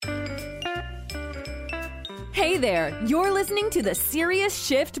Hey there, you're listening to the Serious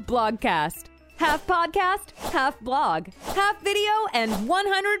Shift blogcast. Half podcast, half blog, half video, and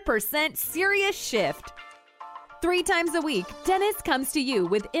 100% serious shift. 3 times a week, Dennis comes to you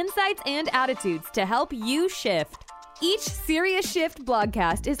with insights and attitudes to help you shift. Each Serious Shift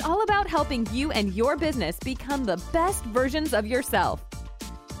blogcast is all about helping you and your business become the best versions of yourself.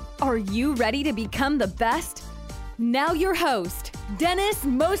 Are you ready to become the best? Now your host, Dennis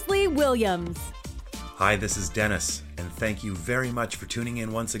Moseley-Williams. Hi, this is Dennis, and thank you very much for tuning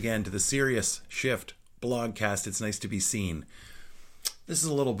in once again to the Serious Shift blogcast. It's nice to be seen. This is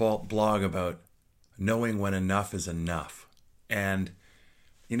a little blog about knowing when enough is enough. And,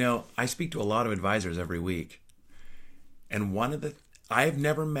 I speak to a lot of advisors every week. And I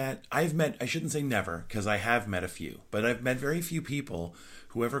shouldn't say never, because I have met a few, but I've met very few people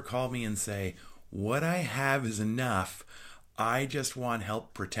who ever call me and say, what I have is enough. I just want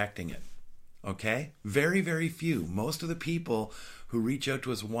help protecting it. Okay? Very, very few. Most of the people who reach out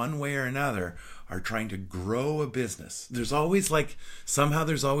to us one way or another are trying to grow a business. There's always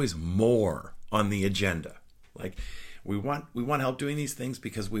there's always more on the agenda. Like we want help doing these things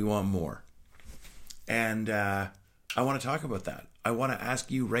because we want more. And I want to talk about that. I want to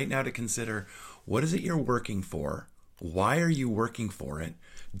ask you right now to consider, what is it you're working for? Why are you working for it?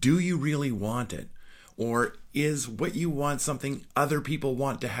 Do you really want it? Or is what you want something other people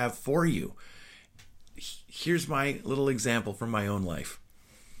want to have for you? Here's my little example from my own life.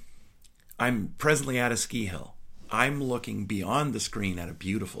 I'm presently at a ski hill. I'm looking beyond the screen at a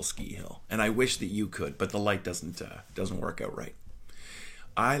beautiful ski hill, and I wish that you could, but the light doesn't work out right.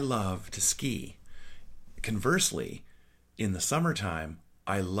 I love to ski. Conversely, in the summertime,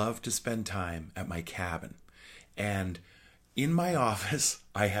 I love to spend time at my cabin. And in my office,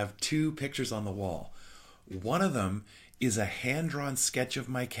 I have 2 pictures on the wall. One of them is a hand-drawn sketch of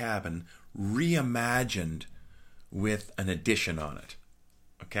my cabin reimagined with an addition on it.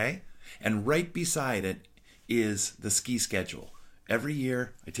 Okay? And right beside it is the ski schedule. Every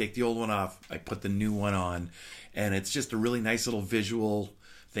year, I take the old one off, I put the new one on, and it's just a really nice little visual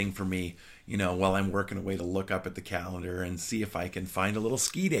thing for me, while I'm working away, to look up at the calendar and see if I can find a little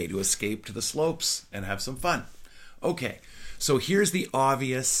ski day to escape to the slopes and have some fun. Okay, so here's the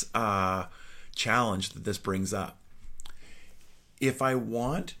obvious challenge that this brings up. If I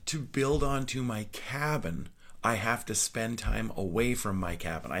want to build onto my cabin, I have to spend time away from my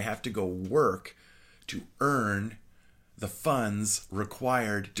cabin. I have to go work to earn the funds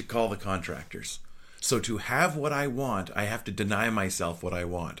required to call the contractors. So to have what I want, I have to deny myself what I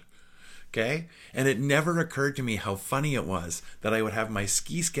want. Okay? And it never occurred to me how funny it was that I would have my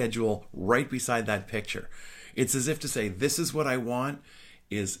ski schedule right beside that picture. It's as if to say, this is what I want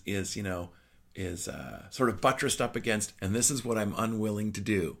is sort of buttressed up against, and this is what I'm unwilling to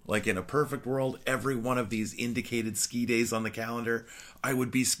do. Like in a perfect world, every one of these indicated ski days on the calendar, I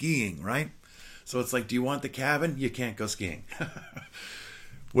would be skiing, right? So it's like, do you want the cabin? You can't go skiing.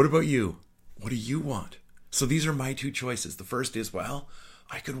 What about you? What do you want? So these are my 2 choices. The first is,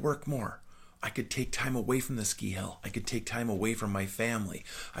 I could work more. I could take time away from the ski hill. I could take time away from my family.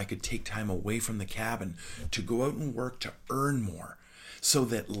 I could take time away from the cabin to go out and work to earn more. So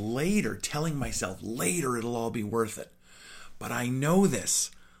that later, telling myself later it'll all be worth it. But I know this.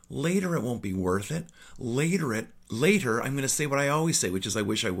 Later it won't be worth it. Later I'm going to say what I always say, which is I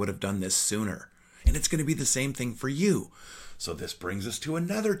wish I would have done this sooner. And it's going to be the same thing for you. So this brings us to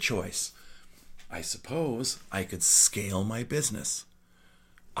another choice. I suppose I could scale my business.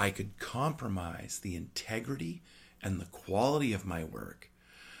 I could compromise the integrity and the quality of my work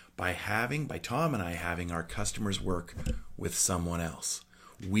by Tom and I having our customers work with someone else.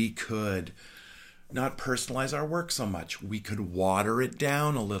 We could not personalize our work so much. We could water it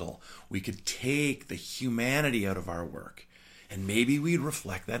down a little. We could take the humanity out of our work. And maybe we'd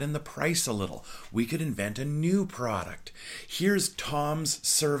reflect that in the price a little. We could invent a new product. Here's Tom's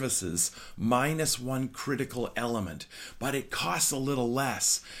services minus one critical element, but it costs a little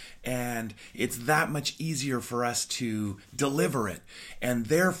less. And it's that much easier for us to deliver it. And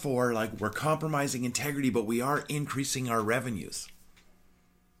therefore, we're compromising integrity, but we are increasing our revenues.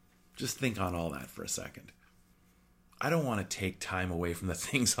 Just think on all that for a second. I don't want to take time away from the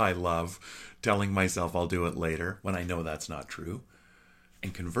things I love, telling myself I'll do it later when I know that's not true.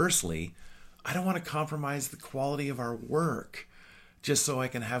 And conversely, I don't want to compromise the quality of our work just so I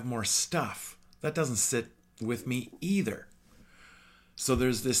can have more stuff. That doesn't sit with me either. So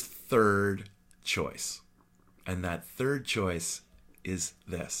there's this third choice. And that third choice is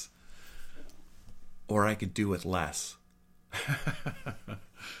this. Or I could do with less.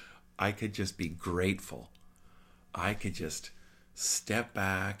 I could just be grateful. I could just step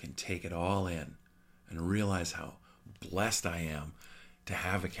back and take it all in and realize how blessed I am to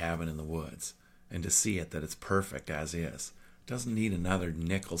have a cabin in the woods and to see it that it's perfect as is. It doesn't need another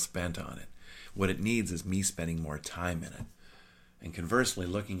nickel spent on it. What it needs is me spending more time in it. And conversely,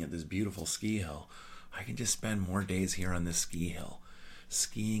 looking at this beautiful ski hill, I can just spend more days here on this ski hill,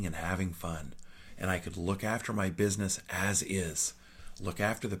 skiing and having fun. And I could look after my business as is, look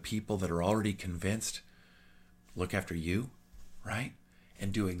after the people that are already convinced, look after you, right?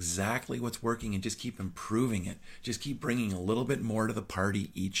 And do exactly what's working and just keep improving it. Just keep bringing a little bit more to the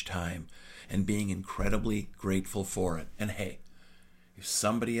party each time and being incredibly grateful for it. And hey, if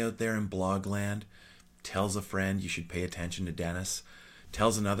somebody out there in Blogland tells a friend you should pay attention to Dennis,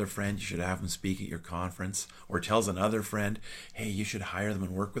 tells another friend you should have him speak at your conference, or tells another friend, hey, you should hire them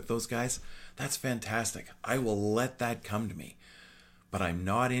and work with those guys, that's fantastic. I will let that come to me. But I'm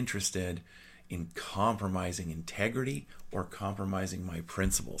not interested in compromising integrity or compromising my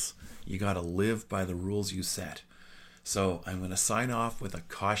principles. You got to live by the rules you set. So I'm going to sign off with a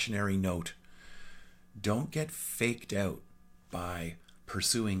cautionary note. Don't get faked out by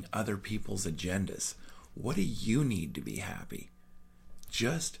pursuing other people's agendas. What do you need to be happy?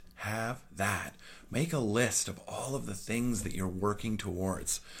 Just have that. Make a list of all of the things that you're working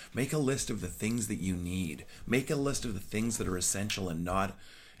towards. Make a list of the things that you need. Make a list of the things that are essential and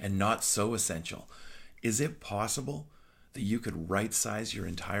not so essential. Is it possible that you could right-size your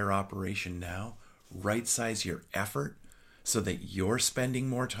entire operation now? Right-size your effort so that you're spending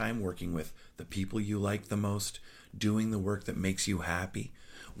more time working with the people you like the most, doing the work that makes you happy,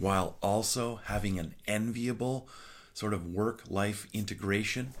 while also having an enviable sort of work-life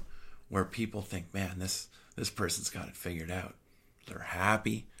integration where people think, man, this person's got it figured out. They're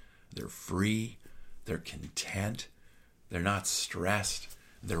happy, they're free, they're content, they're not stressed,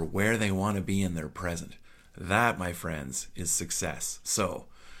 they're where they want to be in their present. That, my friends, is success. So,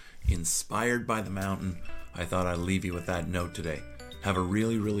 inspired by the mountain, I thought I'd leave you with that note today. Have a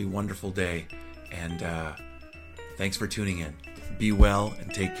really, really wonderful day, and thanks for tuning in. Be well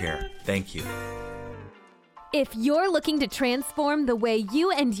and take care. Thank you. If you're looking to transform the way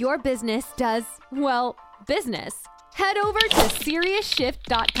you and your business does, well, business, head over to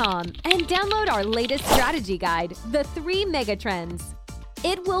SeriousShift.com and download our latest strategy guide, The 3 Megatrends.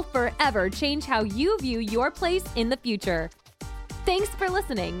 It will forever change how you view your place in the future. Thanks for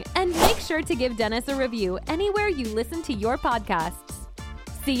listening, and make sure to give Dennis a review anywhere you listen to your podcasts.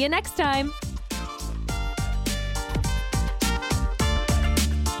 See you next time.